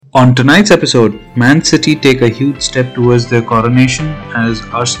On tonight's episode, Man City take a huge step towards their coronation as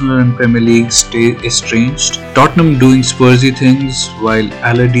Arsenal and Premier League stay estranged. Tottenham doing Spursy things while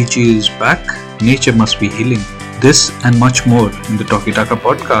Aladici is back. Nature must be healing. This and much more in the Talkie Taka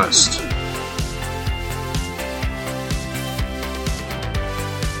podcast.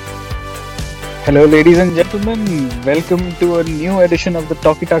 Hello, ladies and gentlemen. Welcome to a new edition of the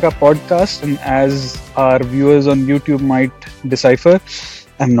Talkie Taka podcast. And as our viewers on YouTube might decipher,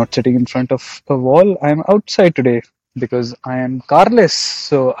 I'm not sitting in front of a wall. I'm outside today because I am carless.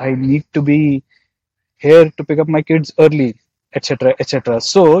 So I need to be here to pick up my kids early, etc., etc.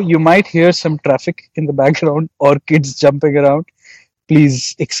 So you might hear some traffic in the background or kids jumping around.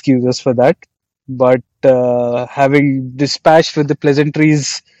 Please excuse us for that. But having dispatched with the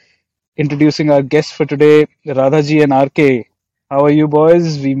pleasantries, introducing our guests for today, Radhaji and RK. How are you,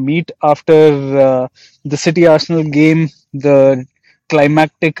 boys? We meet after the City Arsenal game, the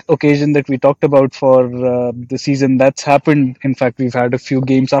climactic occasion that we talked about for the season. That's happened. In fact, we've had a few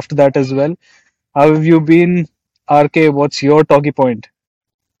games after that as well. How have you been, RK? What's your talkie point?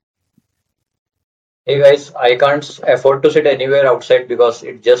 Hey guys, I can't afford to sit anywhere outside because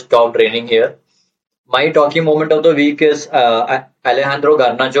it just stopped raining here. My talking moment of the week is Alejandro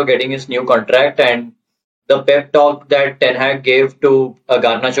Garnacho getting his new contract and the pep talk that Ten Hag gave to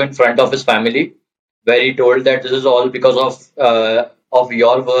Garnacho in front of his family, where he told that this is all because of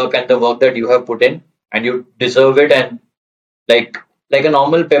your work and the work that you have put in, and you deserve it, and like like a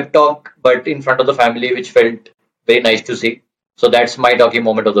normal pep talk, but in front of the family, which felt very nice to see. So that's my talking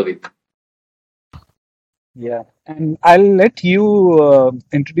moment of the week. Yeah, and I'll let you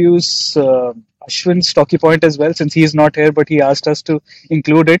introduce Ashwin's talkie point as well, since he's not here, but he asked us to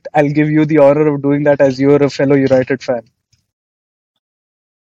include it. I'll give you the honor of doing that as you're a fellow United fan.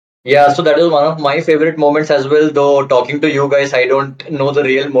 Yeah, so that is one of my favorite moments as well. Though talking to you guys, I don't know the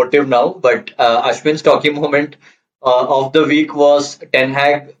real motive now. But Ashwin's talking moment of the week was Ten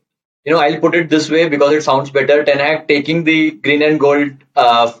Hag. I'll put it this way because it sounds better. Ten Hag taking the green and gold,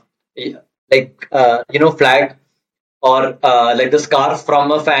 flag or like the scarf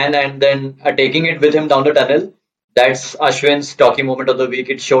from a fan and then taking it with him down the tunnel. That's Ashwin's talking moment of the week.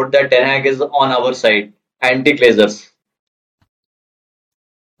 It showed that Ten Hag is on our side, anti-Glazers.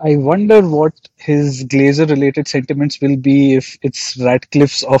 I wonder what his Glazer related sentiments will be if it's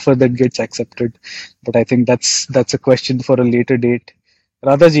Ratcliffe's offer that gets accepted. But I think that's a question for a later date.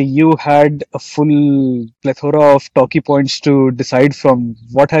 Radhaji, you had a full plethora of talkie points to decide from.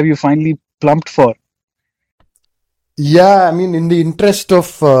 What have you finally plumped for? Yeah, I mean, in the interest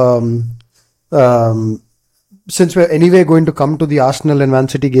of um, since we're anyway going to come to the Arsenal and Man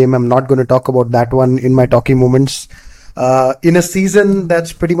City game, I'm not going to talk about that one in my talking moments. In a season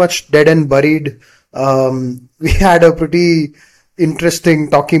that's pretty much dead and buried, we had a pretty interesting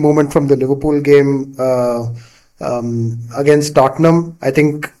talking moment from the Liverpool game against Tottenham. I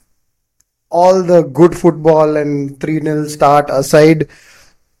think all the good football and 3-0 start aside,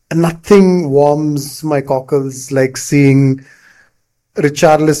 nothing warms my cockles like seeing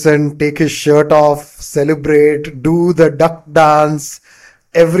Richarlison take his shirt off, celebrate, do the duck dance,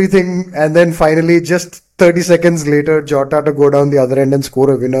 everything, and then finally just 30 seconds later, Jota to go down the other end and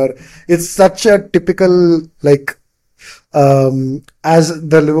score a winner. It's such a typical, as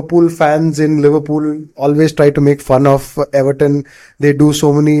the Liverpool fans in Liverpool always try to make fun of Everton. They do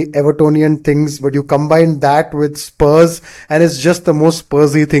so many Evertonian things, but you combine that with Spurs and it's just the most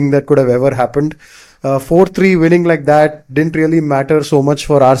Spursy thing that could have ever happened. 4-3 winning like that didn't really matter so much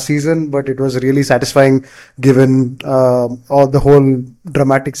for our season, but it was really satisfying given all the whole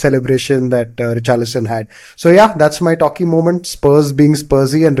dramatic celebration that Richarlison had. So yeah, that's my talking moment. Spurs being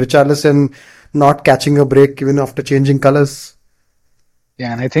Spursy and Richarlison not catching a break even after changing colours.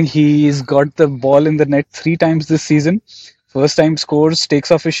 Yeah, and I think he's got the ball in the net 3 times this season. First time scores,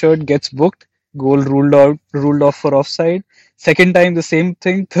 takes off his shirt, gets booked, goal ruled off for offside. Second time, the same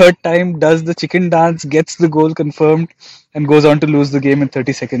thing. Third time, does the chicken dance, gets the goal confirmed, and goes on to lose the game in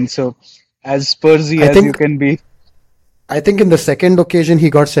 30 seconds. So, as Spursy as you can be. I think in the second occasion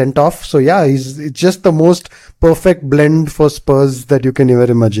he got sent off. So yeah, it's just the most perfect blend for Spurs that you can ever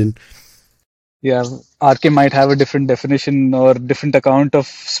imagine. Yeah, RK might have a different definition or different account of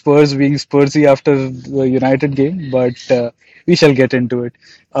Spurs being Spursy after the United game, but we shall get into it.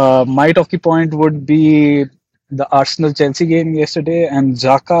 My talkie point would be the Arsenal-Chelsea game yesterday and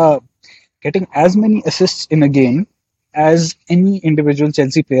Xhaka getting as many assists in a game as any individual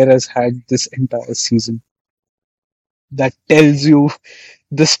Chelsea player has had this entire season. That tells you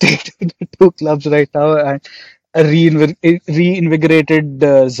the state of the two clubs right now, and a reinvigorated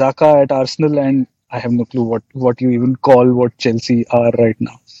Xhaka at Arsenal and I have no clue what you even call what Chelsea are right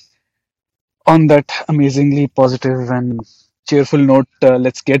now. On that amazingly positive and cheerful note,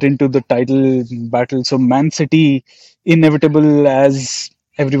 let's get into the title battle. So, Man City, inevitable as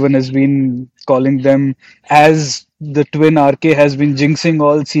everyone has been calling them, as the twin RK has been jinxing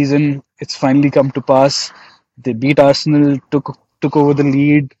all season, it's finally come to pass. They beat Arsenal, took over the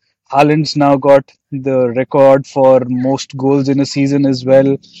lead. Haaland's now got the record for most goals in a season as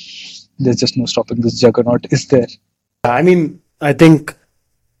well. There's just no stopping this juggernaut, is there? I mean, I think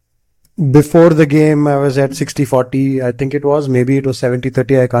before the game, I was at 60-40. I think it was. Maybe it was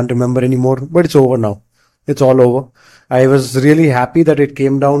 70-30. I can't remember anymore. But it's over now. It's all over. I was really happy that it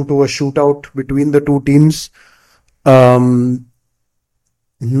came down to a shootout between the two teams. Um,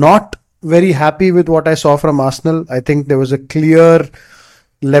 Not very happy with what I saw from Arsenal. I think there was a clear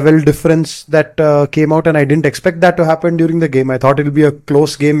level difference that came out, and I didn't expect that to happen during the game. I thought it would be a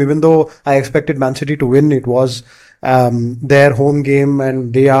close game, even though I expected Man City to win. It was their home game,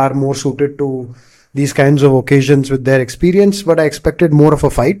 and they are more suited to these kinds of occasions with their experience. But I expected more of a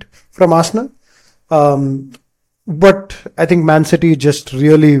fight from Arsenal. Um, but I think Man City just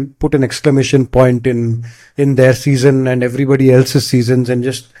really put an exclamation point in their season and everybody else's seasons, and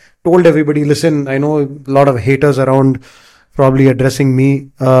just told everybody, listen, I know a lot of haters around probably addressing me,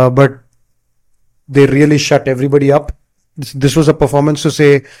 but they really shut everybody up. This was a performance to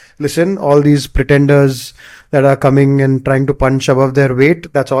say, listen, all these pretenders that are coming and trying to punch above their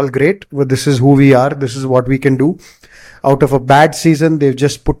weight, that's all great, but this is who we are. This is what we can do. Out of a bad season, they've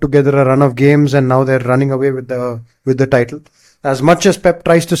just put together a run of games, and now they're running away with the title. As much as Pep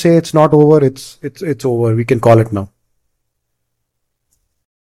tries to say it's not over, it's over. We can call it now.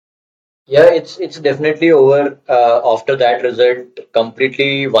 Yeah, it's definitely over after that result.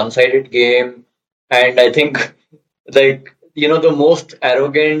 Completely one-sided game, and I think like the most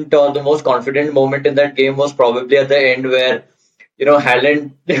arrogant or the most confident moment in that game was probably at the end where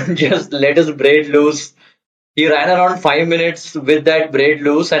Haaland just let his braid loose. He ran around 5 minutes with that braid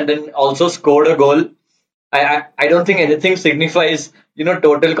loose and then also scored a goal. I don't think anything signifies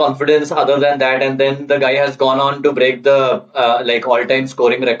total confidence other than that. And then the guy has gone on to break the like all time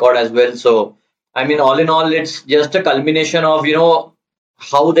scoring record as well. So I mean, all in all, it's just a culmination of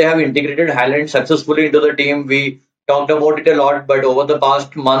how they have integrated Haaland successfully into the team. We talked about it a lot, but over the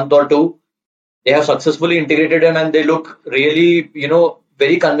past month or two, they have successfully integrated him, and they look really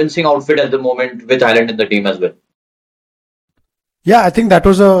very convincing outfit at the moment with Haaland in the team as well. Yeah, I think that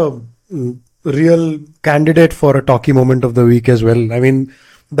was a real candidate for a talky moment of the week as well. I mean,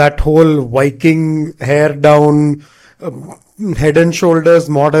 that whole Viking hair down, uh, head and shoulders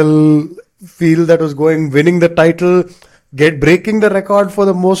model feel that was going, winning the title, breaking the record for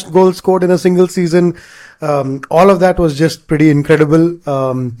the most goals scored in a single season. All of that was just pretty incredible.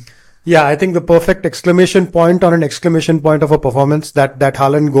 Yeah, I think the perfect exclamation point on an exclamation point of a performance, that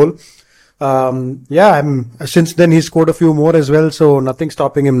Haaland goal. Yeah, since then he scored a few more as well, so nothing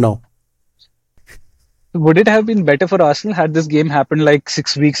stopping him now. Would it have been better for Arsenal had this game happened like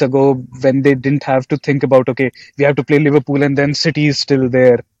 6 weeks ago when they didn't have to think about, okay, we have to play Liverpool and then City is still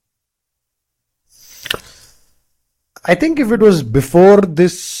there? I think if it was before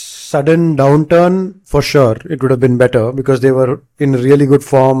this sudden downturn, for sure, it would have been better because they were in really good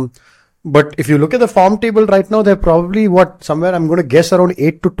form. But if you look at the form table right now, they're probably somewhere, I'm going to guess, around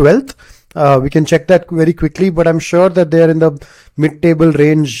 8th to 12th. We can check that very quickly, but I'm sure that they're in the mid-table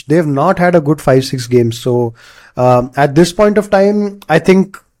range. They've not had a good 5-6 games. So at this point of time, I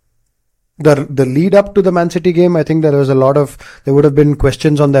think the lead up to the Man City game, I think there would have been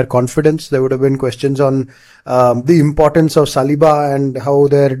questions on their confidence. There would have been questions on the importance of Saliba and how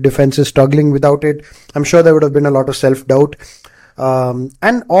their defense is struggling without it. I'm sure there would have been a lot of self-doubt.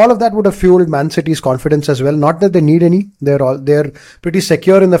 And all of that would have fueled Man City's confidence as well. Not that they need any. They're pretty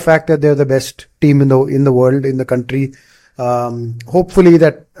secure in the fact that they're the best team in the world, in the country. Hopefully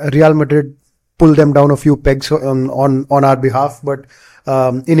that Real Madrid pull them down a few pegs on our behalf. But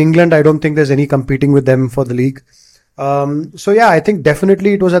in England, I don't think there's any competing with them for the league. So yeah, I think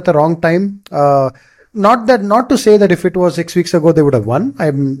definitely it was at the wrong time. Not to say that if it was 6 weeks ago they would have won.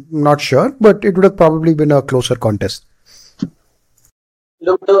 I'm not sure, but it would have probably been a closer contest.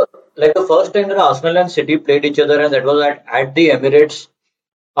 Look, the first time that Arsenal and City played each other, and that was at the Emirates.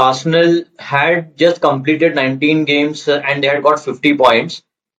 Arsenal had just completed 19 games and they had got 50 points.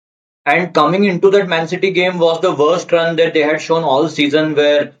 And coming into that Man City game was the worst run that they had shown all season,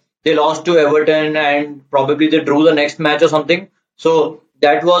 where they lost to Everton and probably they drew the next match or something. So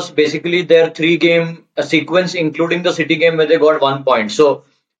that was basically their 3 game sequence, including the City game where they got 1 point. So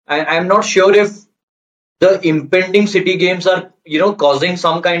I'm not sure if the impending City games are causing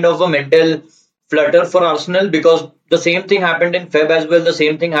some kind of a mental flutter for Arsenal because the same thing happened in Feb as well. The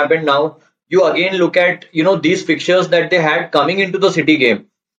same thing happened now. You again look at these fixtures that they had coming into the City game.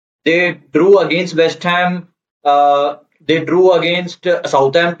 They drew against West Ham. They drew against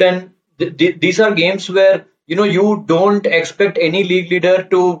Southampton. These are games where you don't expect any league leader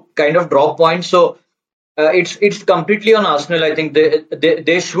to kind of drop points. So it's completely on Arsenal. I think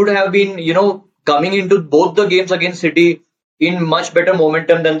they should have been coming into both the games against City in much better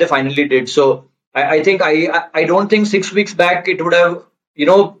momentum than they finally did. So I think I don't think 6 weeks back it would have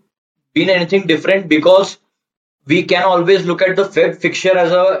been anything different because we can always look at the Feb fixture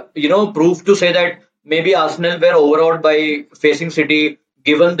as a proof to say that maybe Arsenal were overawed by facing City,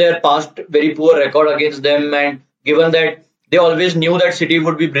 given their past very poor record against them, and given that they always knew that City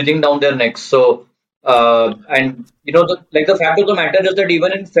would be breathing down their necks. So, and the fact of the matter is that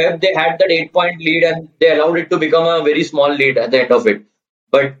even in Feb they had that 8 point lead and they allowed it to become a very small lead at the end of it.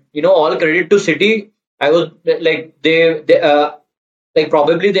 But all credit to City. I was like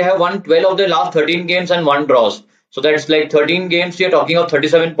probably they have won 12 of their last 13 games and one draws. So that's like 13 games. You're talking of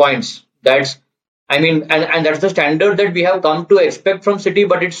 37 points. That's, I mean, and that's the standard that we have come to expect from City,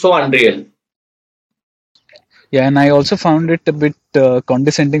 but it's so unreal. Yeah, and I also found it a bit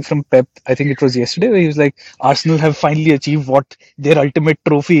condescending from Pep. I think it was yesterday where he was like, Arsenal have finally achieved what their ultimate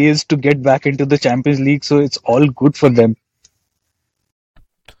trophy is to get back into the Champions League, so it's all good for them.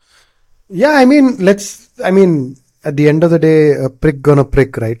 Yeah, at the end of the day, a prick gonna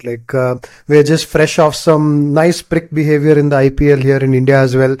prick, right? Like, we're just fresh off some nice prick behavior in the IPL here in India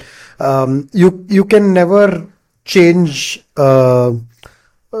as well. You can never change, a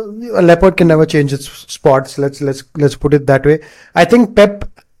leopard can never change its spots. Let's put it that way. I think Pep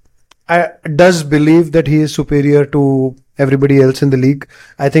does believe that he is superior to everybody else in the league.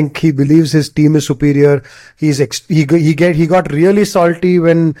 I think he believes his team is superior. He got really salty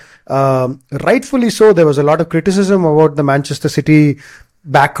when, rightfully so, there was a lot of criticism about the Manchester City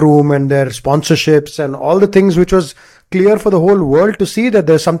backroom and their sponsorships and all the things, which was clear for the whole world to see that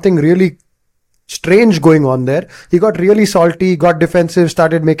there's something really strange going on there. He got really salty, got defensive,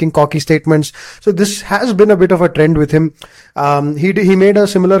 started making cocky statements. So this has been a bit of a trend with him. He made a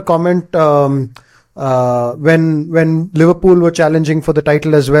similar comment when Liverpool were challenging for the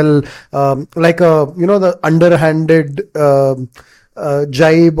title as well, like the underhanded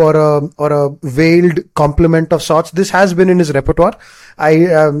jibe or a veiled compliment of sorts. This has been in his repertoire.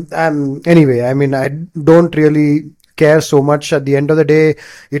 Anyway, I mean, I don't really care so much. At the end of the day,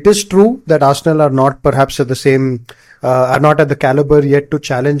 it is true that Arsenal are not perhaps at the same, are not at the caliber yet to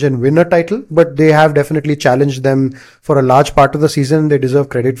challenge and win a title, but they have definitely challenged them for a large part of the season. They deserve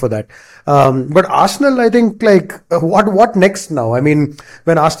credit for that. But Arsenal, I think, like, what next now? I mean,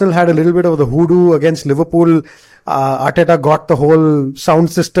 when Arsenal had a little bit of the hoodoo against Liverpool, Arteta got the whole sound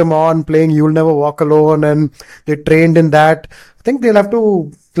system on, playing "You'll Never Walk Alone," and they trained in that. I think they'll have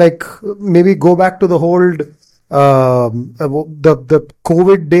to, like, maybe go back to the the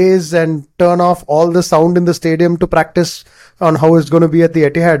COVID days and turn off all the sound in the stadium to practice on how it's going to be at the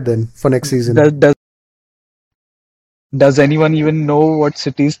Etihad then for next season. Does anyone even know what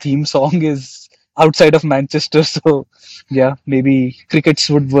City's theme song is outside of Manchester? So yeah, maybe crickets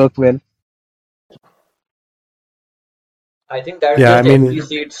would work well. I think that's Yeah, I just mean, empty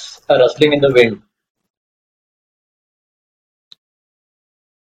seats rustling in the wind.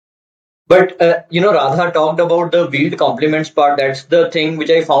 But Radha talked about the wheeled compliments part. That's the thing which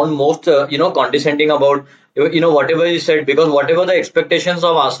I found most condescending about whatever he said, because whatever the expectations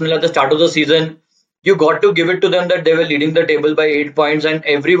of Arsenal at the start of the season, you got to give it to them that they were leading the table by 8 points, and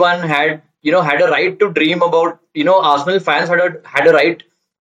everyone had a right to dream about Arsenal fans had a right,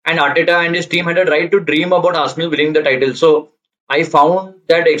 and Arteta and his team had a right to dream about Arsenal winning the title. So I found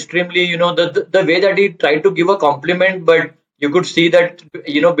that extremely, the way that he tried to give a compliment, but you could see that,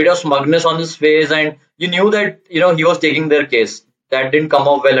 bit of smugness on his face, and you knew that, he was taking their case. That didn't come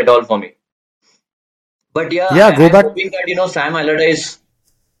off well at all for me. But yeah, yeah, go I'm back. hoping that, Sam Allardyce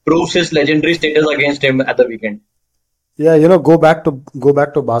proves his legendary status against him at the weekend. Yeah, go back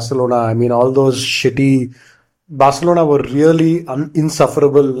to Barcelona. I mean, all those shitty Barcelona were really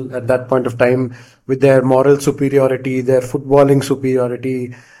insufferable at that point of time with their moral superiority, their footballing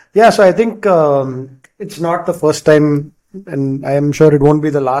superiority. Yeah, so I think it's not the first time, and I am sure it won't be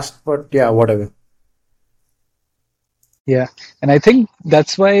the last. But yeah, whatever. Yeah, and I think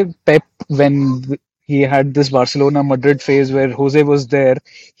that's why Pep, when he had this Barcelona Madrid phase where Jose was there,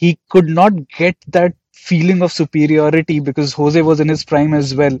 he could not get that feeling of superiority because Jose was in his prime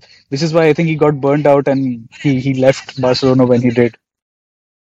as well, which is why I think he got burned out and he left Barcelona when he did.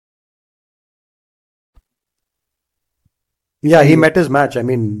 Yeah, he And met his match. I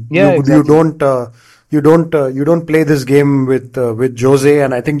mean, yeah, exactly. you don't play this game with Jose,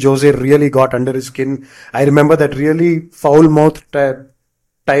 and I think Jose really got under his skin. I remember that really foul-mouthed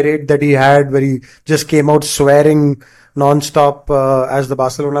tirade that he had, where he just came out swearing non-stop as the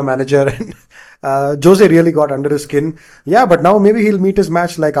Barcelona manager, and Jose really got under his skin. Yeah, but now maybe he'll meet his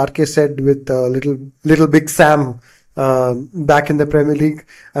match, like RK said, with little Big Sam back in the Premier League.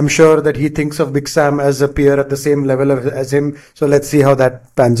 I'm sure that he thinks of Big Sam as a peer at the same level as him. So let's see how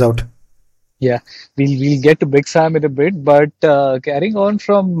that pans out. Yeah, we'll get to Big Sam in a bit, but carrying on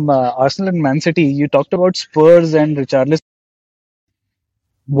from Arsenal and Man City, you talked about Spurs and Richarlison.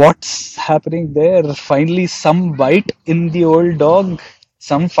 What's happening there? Finally, some bite in the old dog,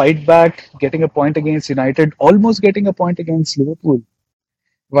 some fight back, getting a point against United, almost getting a point against Liverpool.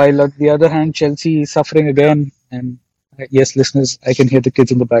 While on the other hand, Chelsea is suffering again. And yes, listeners, I can hear the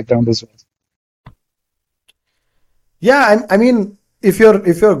kids in the background as well. Yeah, I mean, if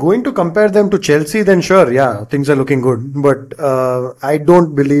you're going to compare them to Chelsea, then sure, yeah, things are looking good. But I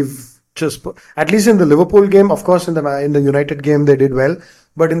don't believe just at least in the Liverpool game. Of course, in the United game they did well,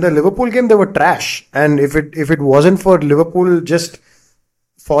 but in the Liverpool game they were trash. And if it wasn't for Liverpool just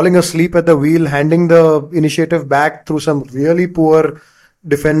falling asleep at the wheel, handing the initiative back through some really poor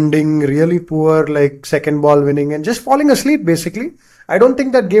defending, really poor like second ball winning, and just falling asleep basically. I don't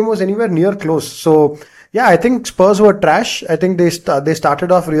think that game was anywhere near close. So yeah, I think Spurs were trash. I think they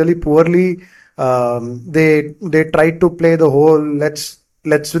started off really poorly. They tried to play the whole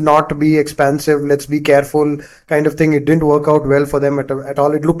let's not be expansive, let's be careful kind of thing. It didn't work out well for them at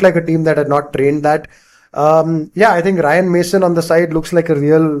all. It looked like a team that had not trained that. Yeah, I think Ryan Mason on the side looks like a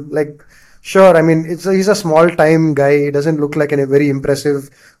real like. Sure, I mean he's a small time guy. He doesn't look like a very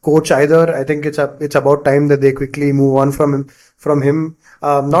impressive coach either. I think it's about time that they quickly move on from him.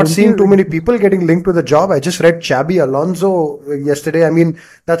 Not Don't seeing too you? many people getting linked to the job. I just read Chabi Alonso yesterday. I mean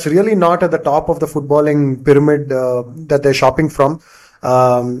that's really not at the top of the footballing pyramid that they're shopping from.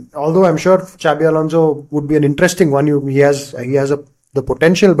 Although I'm sure Chabi Alonso would be an interesting one. He has the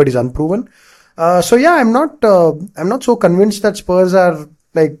potential, but he's unproven. So yeah, I'm not so convinced that Spurs are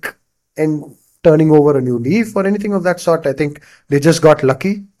like and turning over a new leaf or anything of that sort. I think they just got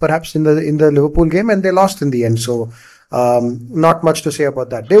lucky, perhaps in the Liverpool game, and they lost in the end. So not much to say about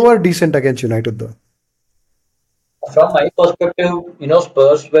that. They were decent against United, though. From my perspective,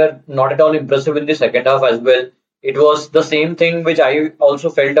 Spurs were not at all impressive in the second half as well. It was the same thing which I also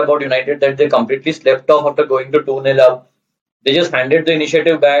felt about United, that they completely slept off after going to 2-0 up. They just handed the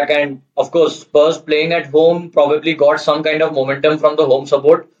initiative back, and of course, Spurs playing at home probably got some kind of momentum from the home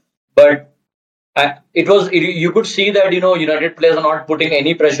support. But you could see that United players are not putting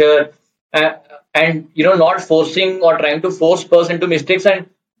any pressure, uh, and not forcing or trying to force Spurs into mistakes, and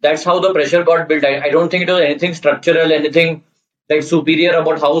that's how the pressure got built. I don't think it was anything structural, anything like superior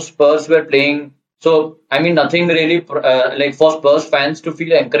about how Spurs were playing. So I mean, nothing really like for Spurs fans to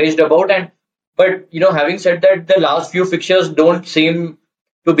feel encouraged about. And but having said that, the last few fixtures don't seem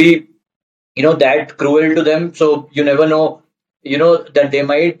to be that cruel to them. So you never know, that they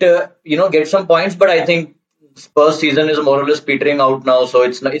might get some points. But I think Spurs season is more or less petering out now, so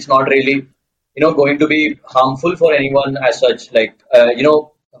it's not really going to be harmful for anyone as such. Like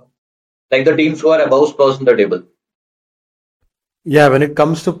the teams who are above Spurs on the table. Yeah, when it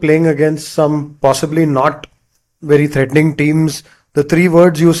comes to playing against some possibly not very threatening teams, the three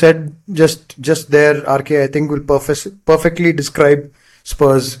words you said just there, RK, I think will perfectly describe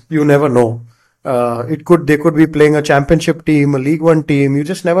Spurs. You never know. They could be playing a championship team, a League One team. You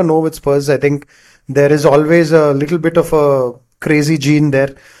just never know with Spurs. I think there is always a little bit of a crazy gene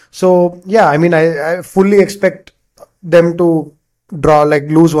there. So yeah, I mean, I fully expect them to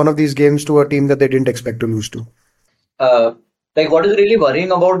lose one of these games to a team that they didn't expect to lose to. Uh, like what is really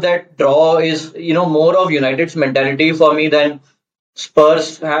worrying about that draw is more of United's mentality for me than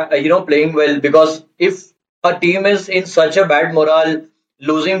Spurs playing well, because if a team is in such a bad morale,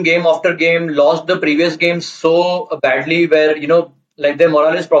 losing game after game, lost the previous game so badly, where like their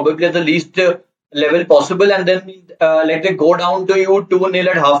morale is probably at the least level possible, and then like they go down to you 2-0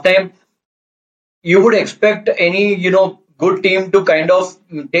 at halftime, you would expect any good team to kind of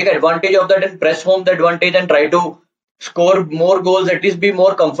take advantage of that and press home the advantage and try to score more goals, at least be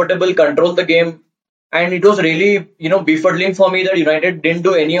more comfortable, control the game. And it was really befuddling for me that United didn't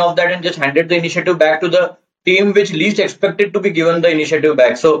do any of that and just handed the initiative back to the team which least expected to be given the initiative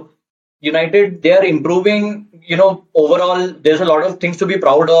back. So United, they are improving, overall there's a lot of things to be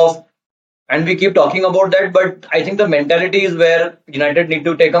proud of, and we keep talking about that, but I think the mentality is where United need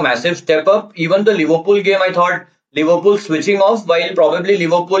to take a massive step up. Even the Liverpool game, I thought Liverpool switching off, while probably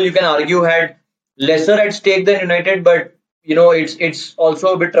Liverpool, you can argue, had lesser at stake than United, but it's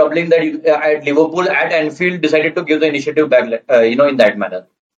also a bit troubling that at Liverpool at Anfield decided to give the initiative back, in that manner.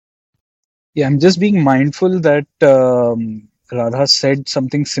 Yeah, I'm just being mindful that Radha said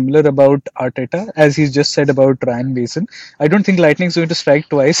something similar about Arteta, as he's just said about Ryan Mason. I don't think Lightning's going to strike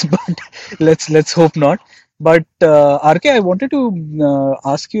twice, but let's hope not. But RK, I wanted to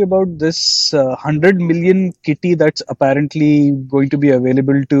ask you about this 100 million kitty that's apparently going to be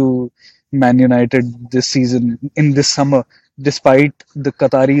available to Man United this season in this summer, despite the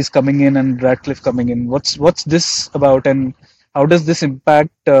Qataris coming in and Radcliffe coming in. What's this about, and how does this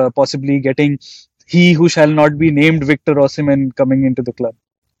impact possibly getting he who shall not be named Victor Osimhen coming into the club?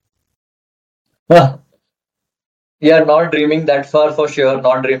 We are not dreaming that far for sure,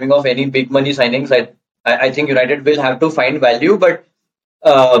 not dreaming of any big money signings. I think United will have to find value, but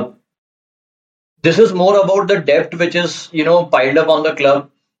uh, this is more about the debt which is piled up on the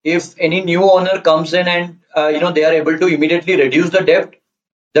club. If any new owner comes in and they are able to immediately reduce the debt,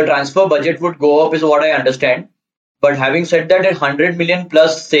 the transfer budget would go up, is what I understand. But having said that, at 100 million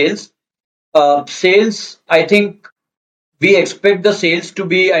plus sales, I think we expect the sales to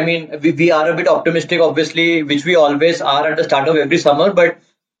be, I mean, we are a bit optimistic, obviously, which we always are at the start of every summer, but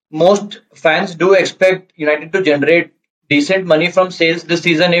most fans do expect United to generate decent money from sales this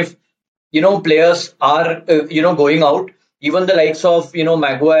season if, players are, going out. Even the likes of,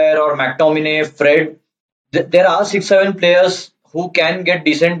 Maguire or McTominay, Fred, there are 6, 7 players who can get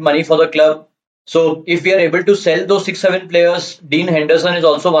decent money for the club. So if we are able to sell those 6, 7 players, Dean Henderson is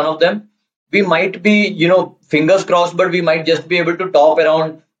also one of them. We might be, fingers crossed, but we might just be able to top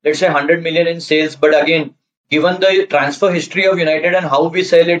around, let's say, 100 million in sales. But again, given the transfer history of United and how we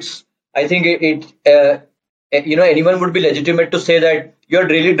sell, I think anyone would be legitimate to say that you're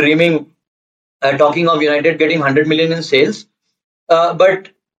really dreaming, talking of United getting 100 million in sales. But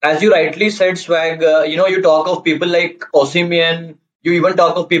as you rightly said, Swag, you talk of people like Osimhen, you even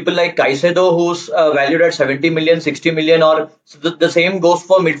talk of people like Caicedo, who's valued at 70 million, 60 million, or the same goes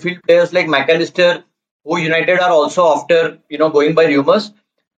for midfield players like McAllister, who United are also after, going by rumors.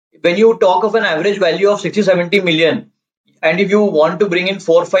 When you talk of an average value of 60, 70 million, and if you want to bring in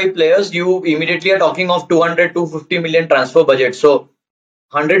 4, 5 players, you immediately are talking of 200, 250 million transfer budget. So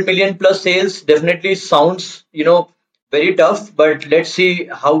 100 million plus sales definitely sounds, very tough, but let's see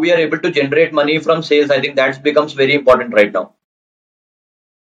how we are able to generate money from sales. I think that becomes very important right now.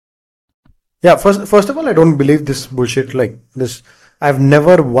 Yeah, first of all, I don't believe this bullshit like this. I've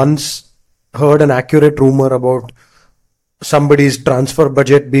never once heard an accurate rumor about somebody's transfer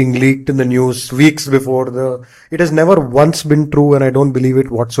budget being leaked in the news weeks before the. It has never once been true, and I don't believe it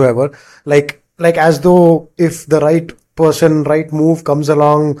whatsoever. Like as though if the right person, right move comes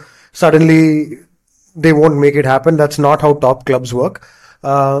along, suddenly they won't make it happen. That's not how top clubs work.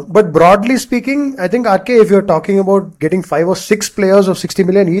 But broadly speaking, I think RK, if you're talking about getting 5 or 6 players of 60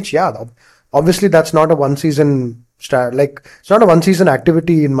 million each, yeah, obviously that's not a one season like it's not a one season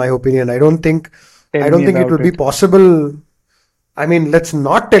activity in my opinion. I Tell don't me think it about will be it. possible. I mean, let's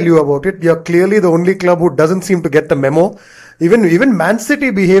not tell you about it. You're clearly the only club who doesn't seem to get the memo. Even Man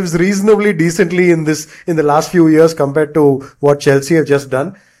City behaves reasonably decently in the last few years compared to what Chelsea have just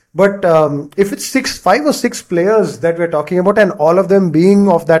done. But if it's 5 or 6 players that we're talking about, and all of them being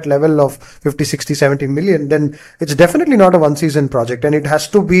of that level of 50, 60, 70 million, then it's definitely not a one season project. And it has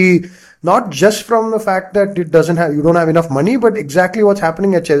to be not just from the fact that you don't have enough money, but exactly what's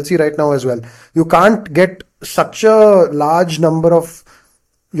happening at Chelsea right now as well. You can't get such a large number of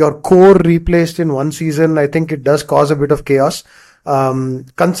your core replaced in one season. I think it does cause a bit of chaos.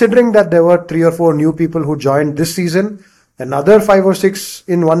 Considering that there were 3 or 4 new people who joined this season, another 5 or 6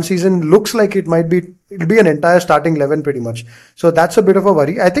 in one season looks like it'll be an entire starting 11 pretty much. So that's a bit of a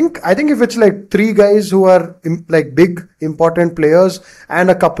worry. I think if it's like 3 guys who are like big important players and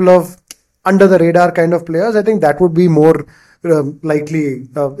a couple of under the radar kind of players, I think that would be more likely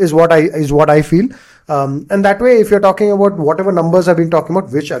is what I feel. And that way, if you're talking about whatever numbers I've been talking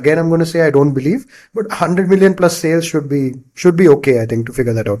about, which again I'm going to say I don't believe, but 100 million plus sales should be okay. I think to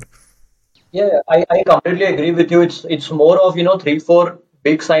figure that out. Yeah, I completely agree with you. It's more of 3, 4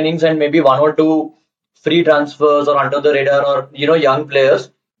 big signings and maybe 1 or 2 free transfers or under the radar or young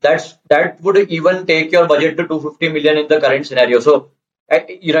players. That would even take your budget to 250 million in the current scenario. So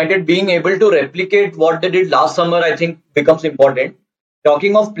United being able to replicate what they did last summer, I think becomes important.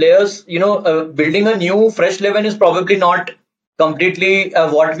 Talking of players, building a new fresh 11 is probably not completely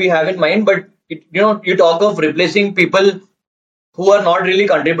what we have in mind, but you talk of replacing people who are not really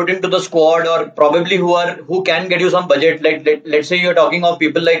contributing to the squad or probably who can get you some budget. Like let's say you're talking of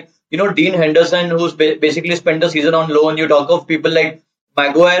people like Dean Henderson, who's basically spent the season on loan. You talk of people like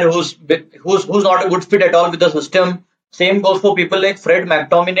Maguire, who's not a good fit at all with the system. Same goes for people like Fred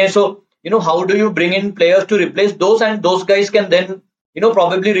McTominay. So, how do you bring in players to replace those? And those guys can then,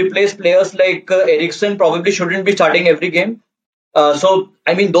 probably replace players like Ericsson, probably shouldn't be starting every game. So,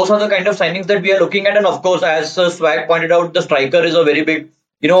 I mean, those are the kind of signings that we are looking at. And of course, as Swag pointed out, the striker is a very big,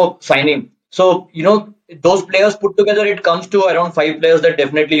 signing. So, those players put together, it comes to around 5 players that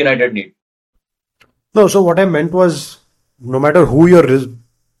definitely United need. No, so what I meant was, no matter who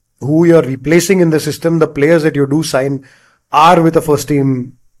you're replacing in the system, the players that you do sign are with a first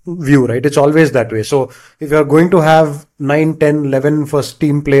team view, right? It's always that way. So if you're going to have 9, 10, 11 first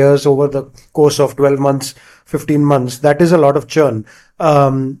team players over the course of 12 months, 15 months, that is a lot of churn.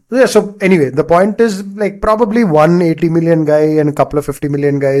 Yeah, so anyway, the point is like probably one 80 million guy and a couple of 50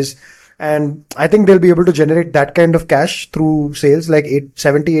 million guys. And I think they'll be able to generate that kind of cash through sales, like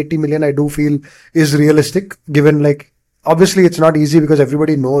 70, 80 million, I do feel is realistic, given like, obviously it's not easy because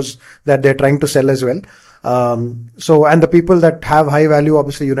everybody knows that they're trying to sell as well. So, and the people that have high value,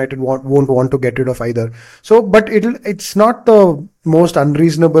 obviously United won't want to get rid of either. So, but it's not the most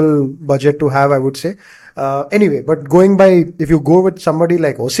unreasonable budget to have, I would say. Anyway, but going by, if you go with somebody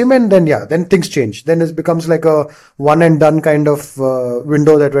like Osimhen, then yeah, then things change. Then it becomes like a one and done kind of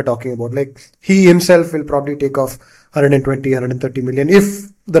window that we're talking about. Like he himself will probably take off 120, 130 million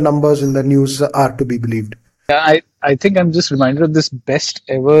if the numbers in the news are to be believed. Yeah, I think I'm just reminded of this best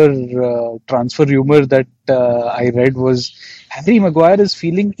ever transfer rumor that I read was Harry Maguire is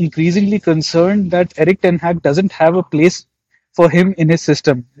feeling increasingly concerned that Eric Ten Hag doesn't have a place for him in his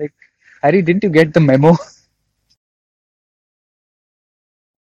system. Like, Harry, didn't you get the memo?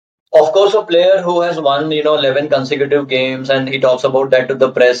 Of course, a player who has won, 11 consecutive games and he talks about that to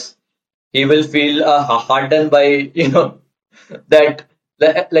the press, he will feel heartened by,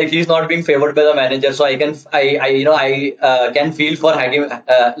 that like he's not being favored by the manager. So I can feel for Harry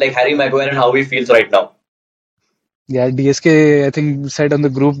Maguire and how he feels right now. Yeah, DSK, I think, said on the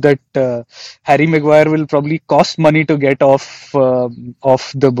group that Harry Maguire will probably cost money to get off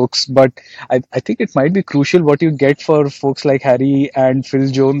the books, but I think it might be crucial what you get for folks like Harry and Phil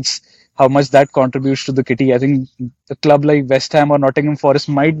Jones, how much that contributes to the kitty. I think a club like West Ham or Nottingham Forest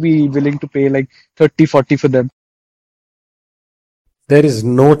might be willing to pay like 30, 40 for them. There is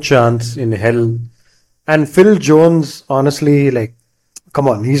no chance in hell. And Phil Jones, honestly, like, come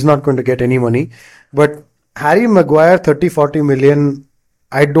on, he's not going to get any money. But Harry Maguire, 30, 40 million,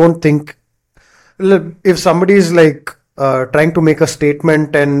 I don't think. Look, if somebody is like trying to make a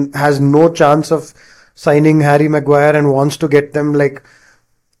statement and has no chance of signing Harry Maguire and wants to get them, like,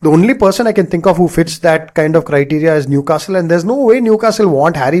 the only person I can think of who fits that kind of criteria is Newcastle, and there's no way Newcastle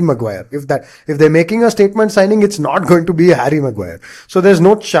want Harry Maguire. If they're making a statement signing, it's not going to be Harry Maguire. So there's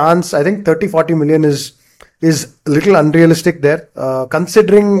no chance. I think 30, 40 million is a little unrealistic there,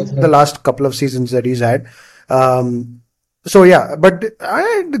 considering the last couple of seasons that he's had. So yeah, but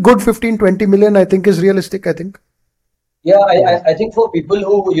good 15, 20 million, I think, is realistic, I think. Yeah, I think for people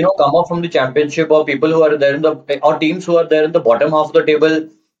who come up from the championship or people who are there or teams who are there in the bottom half of the table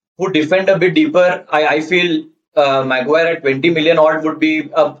who defend a bit deeper, I feel Maguire at 20 million odd would be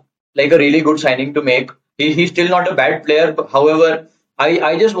like a really good signing to make. He's still not a bad player. However,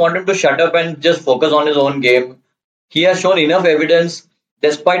 I just want him to shut up and just focus on his own game. He has shown enough evidence,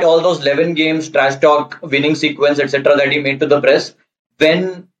 despite all those 11 games, trash talk, winning sequence, etc., that he made to the press.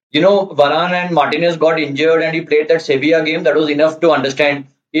 When Varane and Martinez got injured and he played that Sevilla game, that was enough to understand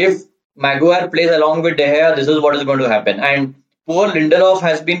if Maguire plays along with De Gea, this is what is going to happen. And poor Lindelof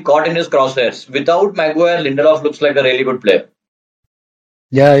has been caught in his crosshairs. Without Maguire, Lindelof looks like a really good player.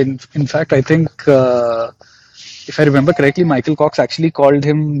 Yeah, in fact, I think if I remember correctly, Michael Cox actually called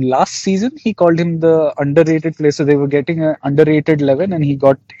him last season. He called him the underrated player. So they were getting an underrated 11 and he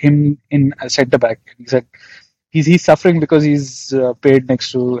got him in centre back. He said he's suffering because he's paid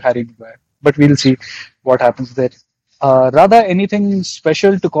next to Harry Maguire. But we'll see what happens there. Radha, anything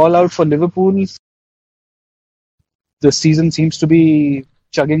special to call out for Liverpool? The season seems to be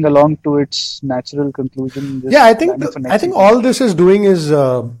chugging along to its natural conclusion. Yeah, I think all this is doing is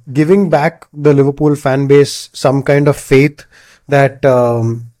giving back the Liverpool fan base some kind of faith that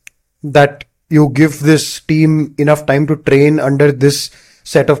that you give this team enough time to train under this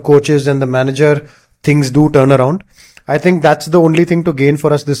set of coaches and the manager, things do turn around. I think that's the only thing to gain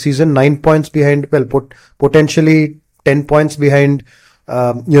for us this season. 9 points behind, well, potentially 10 points behind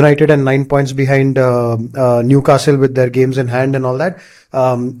United and 9 points behind Newcastle with their games in hand and all that.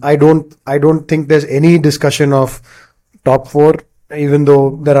 I don't think there's any discussion of top four. even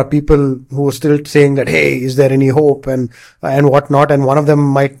though there are people who are still saying that, hey, is there any hope and whatnot, and one of them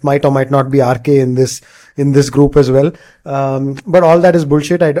might or might not be RK in this group as well. But all that is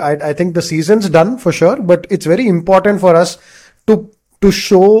bullshit. I think the season's done for sure, but it's very important for us to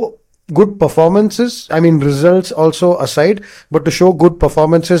show good performances. I mean, results also aside, but to show good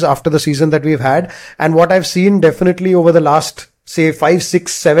performances after the season that we've had. And what I've seen definitely over the last, say, 5,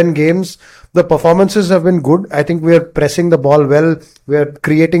 6, 7 games, the performances have been good. I think we are pressing the ball well. We are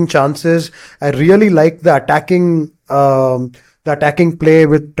creating chances. I really like the attacking play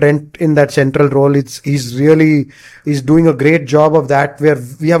with Trent in that central role. He's doing a great job of that.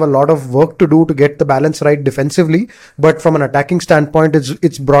 We have a lot of work to do to get the balance right defensively, but from an attacking standpoint,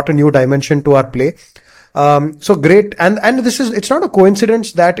 it's brought a new dimension to our play. So great. And it's not a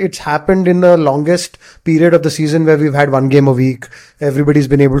coincidence that it's happened in the longest period of the season where we've had one game a week. Everybody's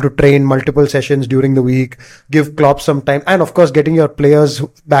been able to train multiple sessions during the week, give Klopp some time. And of course, getting your players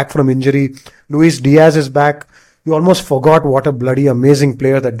back from injury. Luis Diaz is back. You almost forgot what a bloody amazing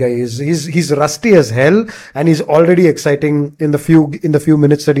player that guy is. He's rusty as hell, and he's already exciting in the few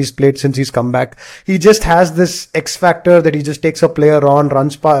minutes that he's played since he's come back. He just has this X factor that he just takes a player on,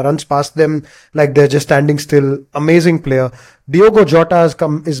 runs past them like they're just standing still. Amazing player. Diogo Jota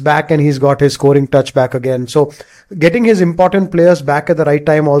is back, and he's got his scoring touch back again. So getting his important players back at the right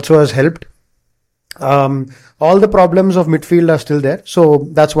time also has helped. All the problems of midfield are still there, so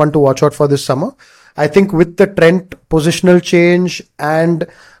that's one to watch out for this summer. I think with the Trent positional change and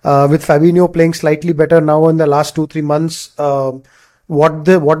with Fabinho playing slightly better now in the last 2-3 months,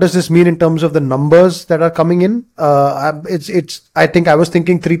 what does this mean in terms of the numbers that are coming in? I think I was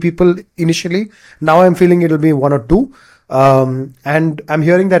thinking 3 people initially. Now I'm feeling it'll be 1 or 2. And I'm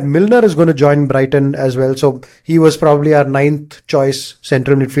hearing that Milner is going to join Brighton as well. So he was probably our 9th choice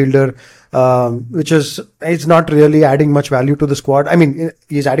central midfielder, which it's not really adding much value to the squad. I mean,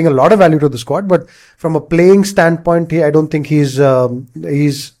 he's adding a lot of value to the squad, but from a playing standpoint, I don't think he's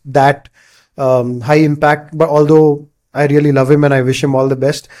that high impact. But although I really love him and I wish him all the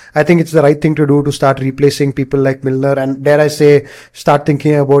best, I think it's the right thing to do to start replacing people like Milner, and dare I say, start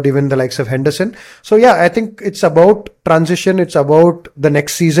thinking about even the likes of Henderson. So yeah, I think it's about transition. It's about the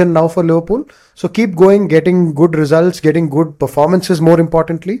next season now for Liverpool. So keep going, getting good results, getting good performances more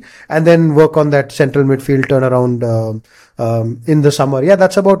importantly, and then work on that central midfield turnaround in the summer. Yeah,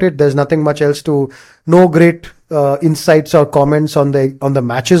 that's about it. There's nothing much else no great insights or comments on the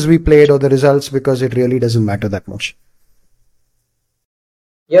matches we played or the results, because it really doesn't matter that much.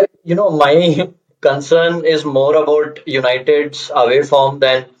 Yeah, my concern is more about United's away form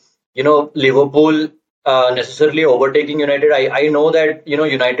than, Liverpool necessarily overtaking United. I know that,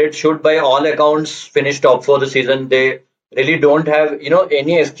 United should by all accounts finish top 4 the season. They really don't have,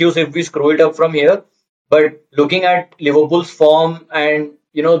 any excuse if we screw it up from here. But looking at Liverpool's form and,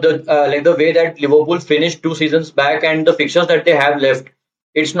 the way that Liverpool finished 2 seasons back and the fixtures that they have left,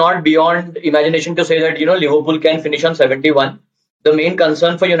 it's not beyond imagination to say that, Liverpool can finish on 71. The main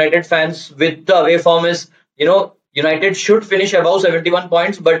concern for United fans with the away form is, United should finish above 71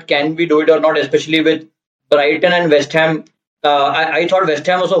 points, but can we do it or not, especially with Brighton and West Ham? I thought West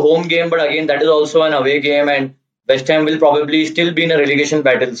Ham was a home game, but again, that is also an away game, and West Ham will probably still be in a relegation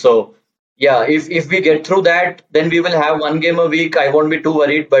battle. So, yeah, if we get through that, then we will have 1 game a week. I won't be too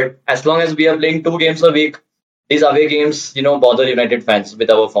worried, but as long as we are playing 2 games a week, these away games, bother United fans with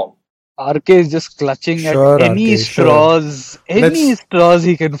our form. RK is just clutching at any straws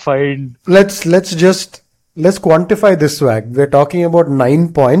he can find. Let's quantify this swag. We're talking about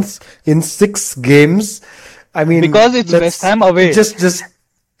 9 points in 6 games. I mean, because it's West Ham away. Just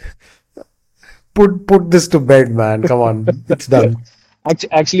put this to bed, man. Come on, it's done.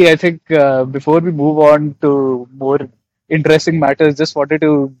 Actually, I think before we move on to more interesting matters, just wanted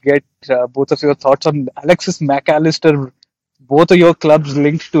to get both of your thoughts on Alexis McAllister. Both of your clubs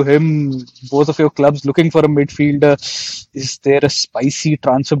linked to him, both of your clubs looking for a midfielder. Is there a spicy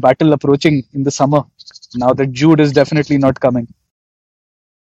transfer battle approaching in the summer now that Jude is definitely not coming?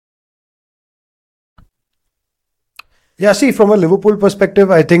 Yeah, see, from a Liverpool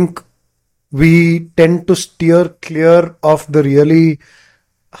perspective, I think we tend to steer clear of the really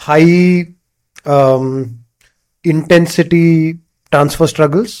high intensity transfer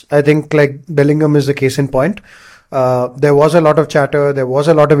struggles. I think like Bellingham is the case in point. There was a lot of chatter. There was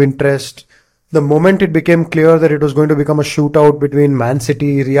a lot of interest. The moment it became clear that it was going to become a shootout between Man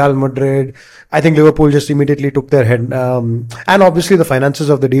City, Real Madrid, I think Liverpool just immediately took their head. And obviously the finances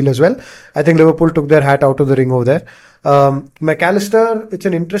of the deal as well. I think Liverpool took their hat out of the ring over there. McAllister, it's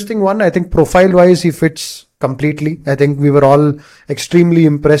an interesting one. I think profile-wise, he fits completely. I think we were all extremely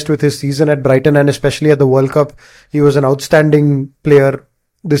impressed with his season at Brighton and especially at the World Cup. He was an outstanding player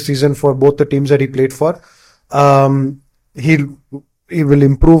this season for both the teams that he played for. Um, he'll he will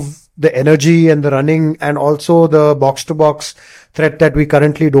improve the energy and the running and also the box to box threat that we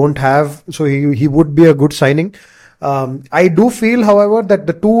currently don't have. So he would be a good signing. I do feel, however, that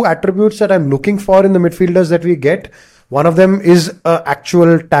the two attributes that I'm looking for in the midfielders that we get, one of them is a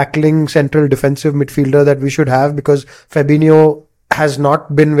actual tackling central defensive midfielder that we should have because Fabinho has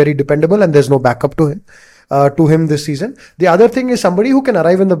not been very dependable and there's no backup to him this season. The other thing is somebody who can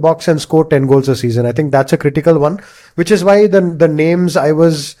arrive in the box and score 10 goals a season. I think that's a critical one, which is why the names I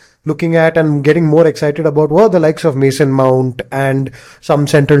was looking at and getting more excited about were the likes of Mason Mount and some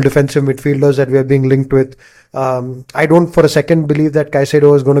central defensive midfielders that we are being linked with. I don't for a second believe that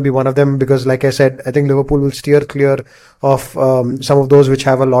Caicedo is going to be one of them because, like I said, I think Liverpool will steer clear of some of those which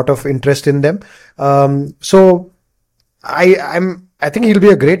have a lot of interest in them. So I think he'll be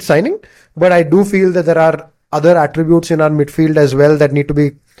a great signing, but I do feel that there are other attributes in our midfield as well that need to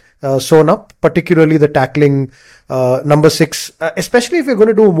be sewn up, particularly the tackling number six. Especially if we're going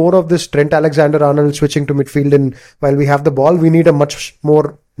to do more of this Trent Alexander-Arnold switching to midfield, and while we have the ball, we need a much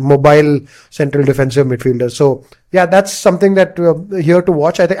more mobile central defensive midfielder. So yeah, that's something that here to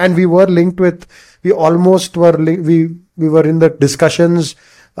watch. I think, and we were linked with, we almost were we were in the discussions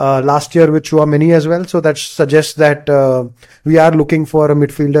last year with Chouameni as well. So that suggests that we are looking for a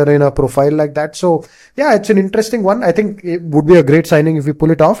midfielder in a profile like that. So yeah, it's an interesting one. I think it would be a great signing if we pull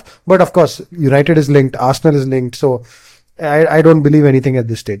it off. But of course, United is linked, Arsenal is linked. So I don't believe anything at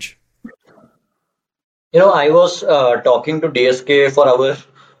this stage. I was talking to DSK for our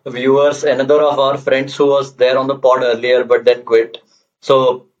viewers, another of our friends who was there on the pod earlier but then quit.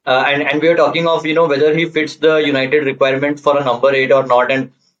 So, and we were talking of, whether he fits the United requirement for a number eight or not.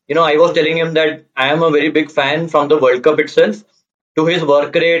 And, I was telling him that I am a very big fan from the World Cup itself to his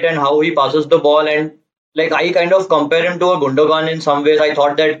work rate and how he passes the ball. And like, I kind of compare him to a Gundogan in some ways. I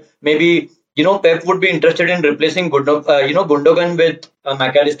thought that maybe, Pep would be interested in replacing Gundogan with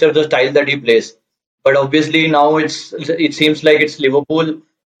McAllister, the style that he plays. But obviously now it seems like it's Liverpool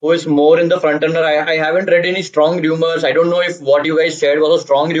who is more in the front runner. I haven't read any strong rumors. I don't know if what you guys shared was a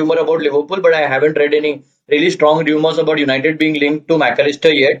strong rumor about Liverpool, but I haven't read any really strong rumors about United being linked to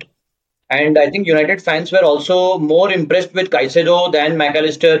McAllister yet. And I think United fans were also more impressed with Caicedo than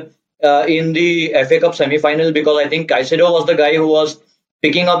McAllister in the FA Cup semi-final because I think Caicedo was the guy who was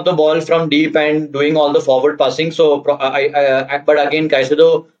picking up the ball from deep and doing all the forward passing. So, but again,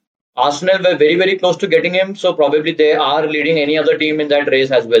 Caicedo, Arsenal were very, very close to getting him. So probably they are leading any other team in that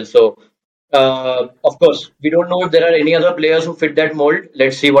race as well. So, of course, we don't know if there are any other players who fit that mold.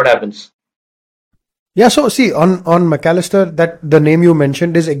 Let's see what happens. Yeah, so see on McAllister, that the name you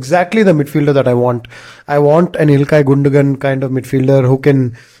mentioned is exactly the midfielder that I want. I want an Ilkay Gundogan kind of midfielder who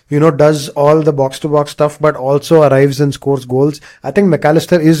can, does all the box to box stuff, but also arrives and scores goals. I think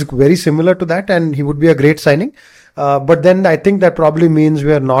McAllister is very similar to that, and he would be a great signing. But then I think that probably means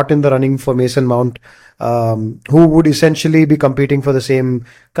we are not in the running for Mason Mount, who would essentially be competing for the same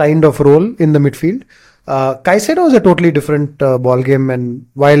kind of role in the midfield. Caicedo is a totally different ball game, and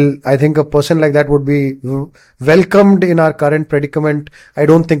while I think a person like that would be welcomed in our current predicament, I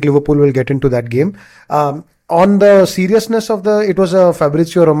don't think Liverpool will get into that game. On the seriousness of it was a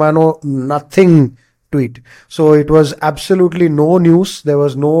Fabrizio Romano nothing tweet, so it was absolutely no news. There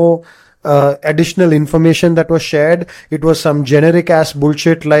was no additional information that was shared. It was some generic ass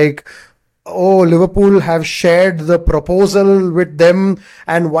bullshit like, oh, Liverpool have shared the proposal with them,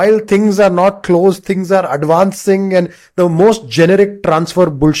 and while things are not closed, things are advancing, and the most generic transfer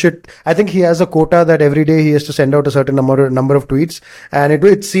bullshit. I think he has a quota that every day he has to send out a certain number of tweets, and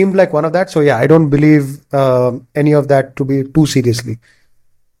it seemed like one of that. So yeah, I don't believe any of that to be too seriously.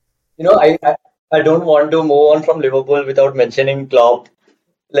 I don't want to move on from Liverpool without mentioning Klopp.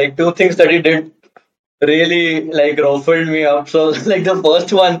 Like two things that he did really like ruffled me up. So like the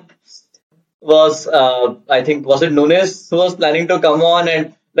first one was I think was it Nunes who was planning to come on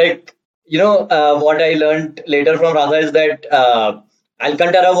and like what I learned later from Raza is that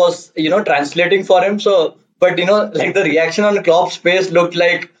Alcantara was translating for him. So but like the reaction on Klopp's face looked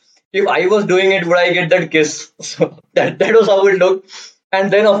like if I was doing it would I get that kiss? So that was how it looked.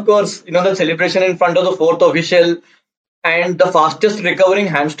 And then of course the celebration in front of the fourth official and the fastest recovering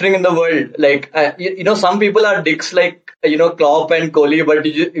hamstring in the world. Like, some people are dicks like, Klopp and Kohli,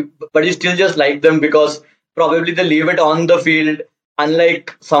 but you still just like them because probably they leave it on the field,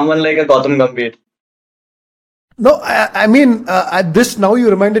 unlike someone like a Gautam Gambhir. No, I mean, at this now you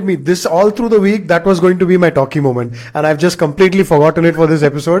reminded me. This all through the week that was going to be my talkie moment, and I've just completely forgotten it for this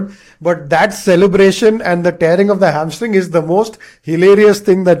episode. But that celebration and the tearing of the hamstring is the most hilarious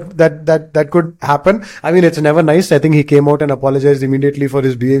thing that could happen. I mean, it's never nice. I think he came out and apologized immediately for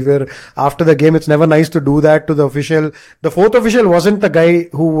his behavior after the game. It's never nice to do that to the official. The fourth official wasn't the guy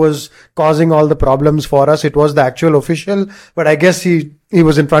who was causing all the problems for us. It was the actual official. But I guess he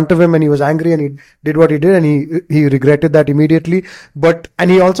was in front of him and he was angry and he did what he did and he regretted that immediately. But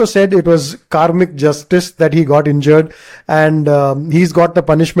and he also said it was karmic justice that he got injured and he's got the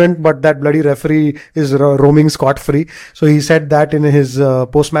punishment, but that bloody referee is roaming scot free. So he said that in his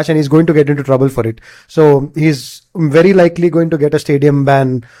post match and he's going to get into trouble for it. So he's very likely going to get a stadium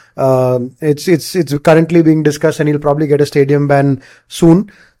ban. It's currently being discussed and he'll probably get a stadium ban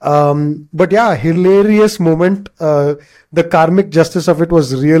soon. But yeah, hilarious moment. The karmic justice of it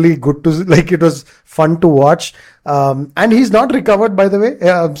was really good to like. It was fun to watch. And he's not recovered, by the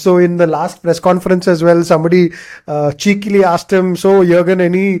way. So in the last press conference as well, somebody cheekily asked him, "So Jurgen,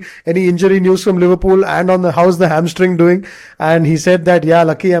 any injury news from Liverpool? And on the how's the hamstring doing?" And he said that, "Yeah,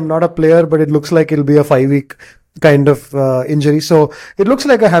 lucky I'm not a player, but it looks like it'll be a 5 week." Kind of injury. So it looks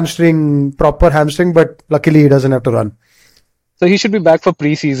like a hamstring, proper hamstring, but luckily he doesn't have to run. So he should be back for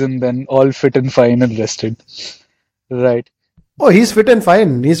preseason then, all fit and fine and rested. Right. Oh, he's fit and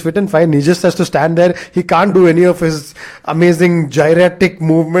fine. He's fit and fine. He just has to stand there. He can't do any of his amazing gyratic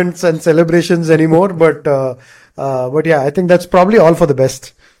movements and celebrations anymore. But yeah, I think that's probably all for the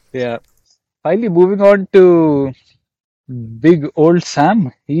best. Yeah. Finally, moving on to big old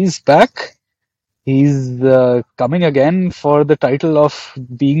Sam. He's back. He's coming again for the title of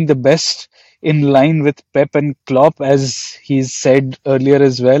being the best in line with Pep and Klopp, as he's said earlier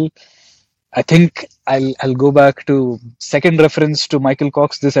as well. I think I'll go back to second reference to Michael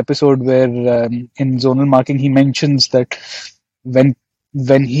Cox this episode where in zonal marking he mentions that when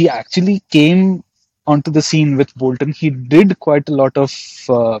he actually came onto the scene with Bolton, he did quite a lot of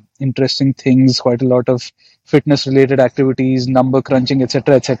interesting things, quite a lot of fitness related activities, number crunching,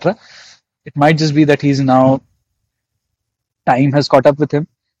 etc., etc. It might just be that he's now time has caught up with him,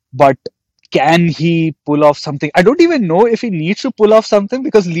 but can he pull off something? I don't even know if he needs to pull off something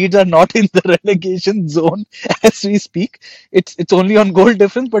because Leeds are not in the relegation zone as we speak. It's only on goal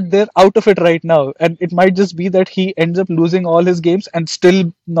difference, but they're out of it right now. And it might just be that he ends up losing all his games and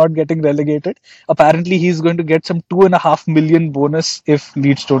still not getting relegated. Apparently, he's going to get some 2.5 million bonus if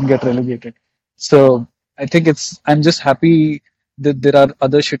Leeds don't get relegated. So I think I'm just happy that there are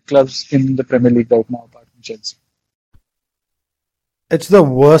other shit clubs in the Premier League right now apart from Chelsea. It's the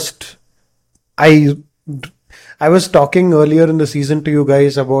worst. I I was talking earlier in the season to you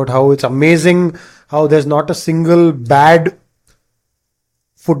guys about how it's amazing how there's not a single bad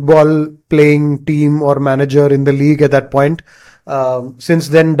football playing team or manager in the league at that point. Since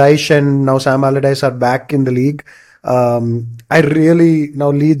then, Dyche and now Sam Allardyce are back in the league. Now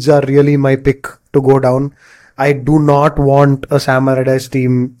Leeds are really my pick to go down. I do not want a Sam Allardyce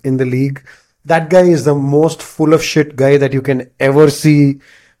team in the league. That guy is the most full of shit guy that you can ever see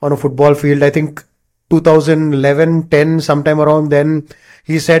on a football field. I think 2011, 10, sometime around then,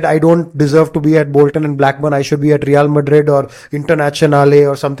 he said, I don't deserve to be at Bolton and Blackburn. I should be at Real Madrid or Internazionale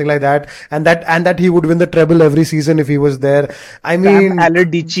or something like that. And that he would win the treble every season if he was there. I mean,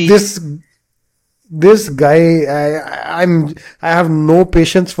 this guy, I have no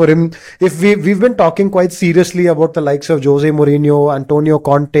patience for him. If we've been talking quite seriously about the likes of Jose Mourinho, Antonio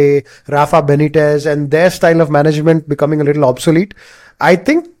Conte, Rafa Benitez, and their style of management becoming a little obsolete. I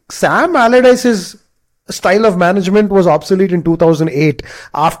think Sam Allardyce's style of management was obsolete in 2008.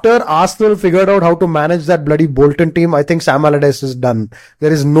 After Arsenal figured out how to manage that bloody Bolton team, I think Sam Allardyce is done.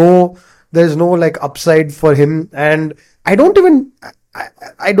 There is no like upside for him, and I don't even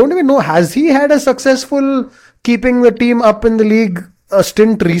know, has he had a successful keeping the team up in the league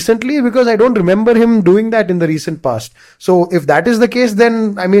stint recently? Because I don't remember him doing that in the recent past. So if that is the case,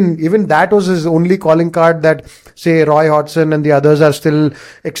 then I mean, even that was his only calling card that, say, Roy Hodgson and the others are still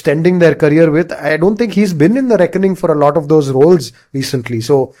extending their career with. I don't think he's been in the reckoning for a lot of those roles recently.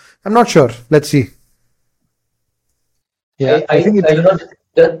 So I'm not sure. Let's see. Yeah, I think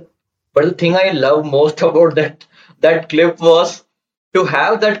but the thing I love most about that clip was to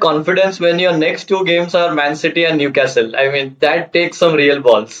have that confidence when your next two games are Man City and Newcastle. I mean, that takes some real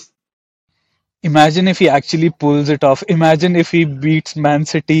balls. Imagine if he actually pulls it off. Imagine if he beats Man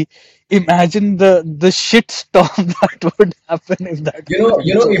City. Imagine the shit storm that would happen if that.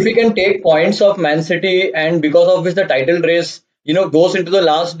 If we can take points of Man City and because of which the title race, goes into the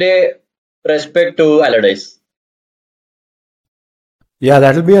last day, respect to Allardyce. Yeah,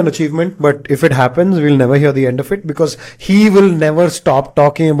 that'll be an achievement, but if it happens, we'll never hear the end of it because he will never stop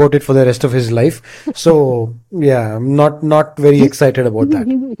talking about it for the rest of his life. So, yeah, I'm not very excited about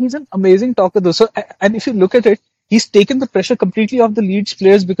that. He's an amazing talker, though. So, and if you look at it, he's taken the pressure completely off the Leeds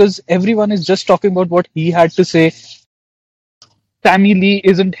players because everyone is just talking about what he had to say. Sammy Lee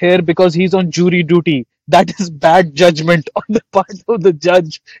isn't here because he's on jury duty. That is bad judgment on the part of the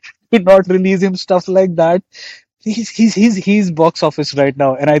judge to not release him, stuff like that. He's box office right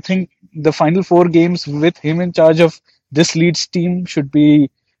now, and I think the final four games with him in charge of this Leeds team should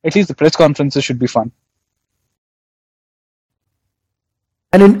be, at least the press conferences should be fun.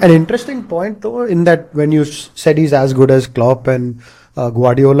 And an interesting point, though, in that when you said he's as good as Klopp and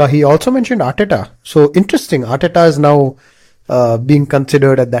Guardiola, he also mentioned Arteta. So interesting. Arteta is now being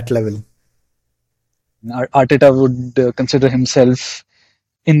considered at that level. Arteta would consider himself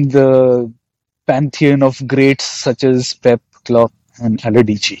in the pantheon of greats such as Pep, Klopp, and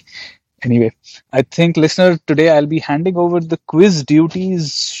Allardyce. Anyway, I think, listener, today I'll be handing over the quiz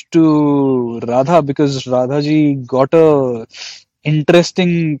duties to Radha because Radhaji got a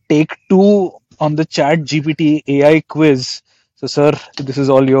interesting take 2 on the Chat GPT AI quiz. So, sir, this is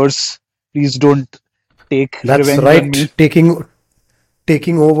all yours. Please don't take That's revenge right. on me.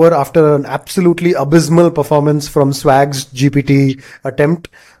 Taking over after an absolutely abysmal performance from Swag's GPT attempt,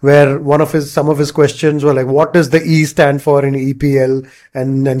 where some of his questions were like, "What does the E stand for in EPL?"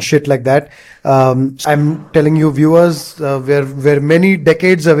 and shit like that. I'm telling you, viewers, we're many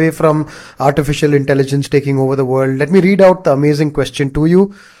decades away from artificial intelligence taking over the world. Let me read out the amazing question to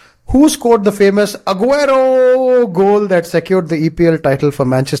you. Who scored the famous Aguero goal that secured the EPL title for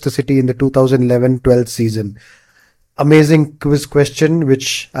Manchester City in the 2011-12 season? Amazing quiz question,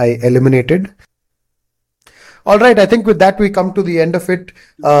 which I eliminated. All right, I think with that we come to the end of it.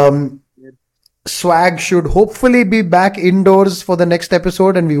 Swag should hopefully be back indoors for the next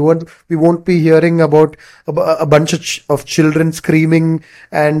episode, and we won't be hearing about a bunch of children screaming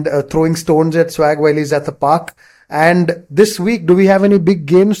and throwing stones at Swag while he's at the park. And this week, do we have any big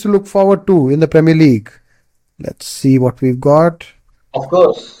games to look forward to in the Premier League? Let's see what we've got. Of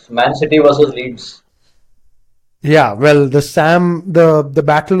course, Man City versus Leeds. Yeah, well, the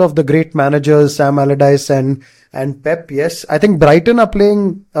battle of the great managers, Sam Allardyce and Pep. Yes, I think Brighton are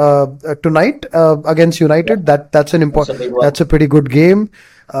playing tonight against United. Yeah. That's a pretty good game.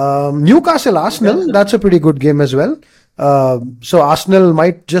 Newcastle Arsenal. That's a pretty good game as well. So Arsenal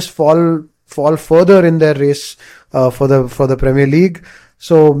might just fall further in their race for the Premier League.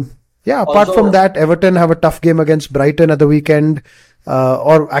 So yeah, apart from that, Everton have a tough game against Brighton at the weekend.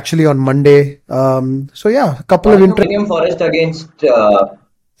 Or actually on Monday. So yeah, a couple of Nottingham Forest against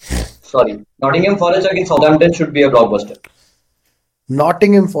Southampton should be a blockbuster.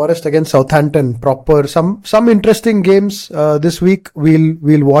 Nottingham Forest against Southampton, proper some interesting games this week.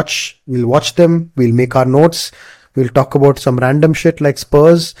 We'll watch them. We'll make our notes. We'll talk about some random shit like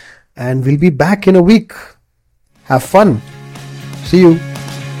Spurs, and we'll be back in a week. Have fun. See you.